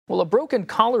Well, a broken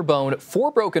collarbone,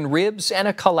 4 broken ribs, and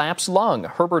a collapsed lung.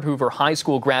 Herbert Hoover High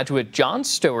School graduate Josh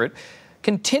Stuart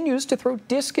continues to throw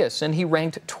discus, and he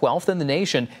ranked 12th in the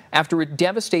nation after a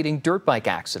devastating dirt bike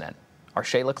accident. Our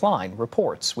Shayla Klein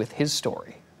reports with his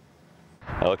story.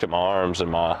 I looked at my arms, and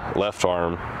my left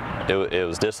arm, it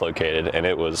was dislocated, and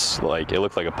it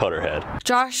looked like a putter head.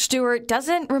 Josh Stuart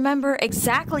doesn't remember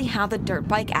exactly how the dirt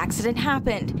bike accident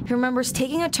happened. He remembers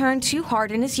taking a turn too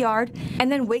hard in his yard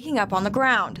and then waking up on the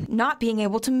ground, not being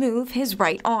able to move his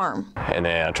right arm. And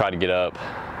then I tried to get up,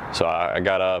 so I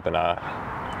got up and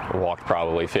I walked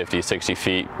probably 50, 60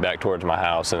 feet back towards my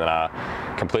house, and then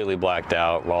I completely blacked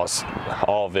out, lost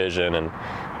all vision, and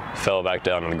fell back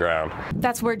down on the ground.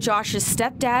 That's where Josh's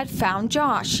stepdad found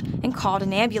Josh and called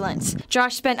an ambulance.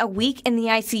 Josh spent a week in the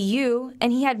ICU,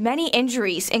 and he had many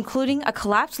injuries, including a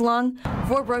collapsed lung,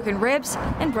 4 broken ribs,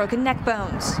 and broken neck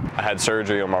bones. I had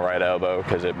surgery on my right elbow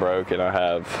because it broke, and I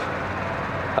have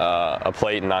a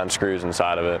plate and 9 screws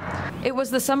inside of it. It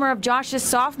was the summer of Josh's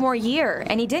sophomore year,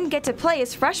 and he didn't get to play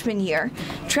his freshman year.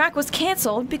 Track was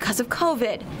canceled because of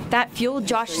COVID. That fueled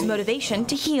Josh's motivation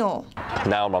to heal.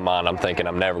 Now in my mind, I'm thinking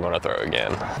I'm never going to throw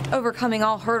again. Overcoming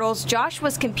all hurdles, Josh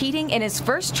was competing in his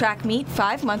first track meet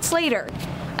 5 months later.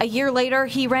 A year later,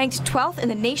 he ranked 12th in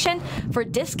the nation for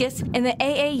discus in the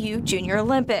AAU Junior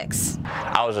Olympics.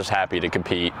 I was just happy to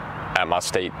compete at my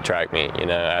state track meet,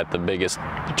 at the biggest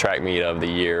track meet of the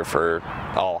year for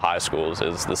all high schools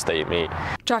is the state meet.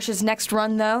 Josh's next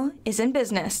run, though, is in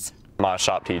business. My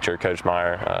shop teacher, Coach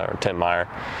Meyer, Tim Meyer,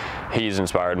 he's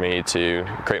inspired me to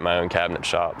create my own cabinet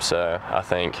shop. So I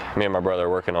think me and my brother are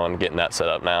working on getting that set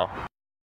up now.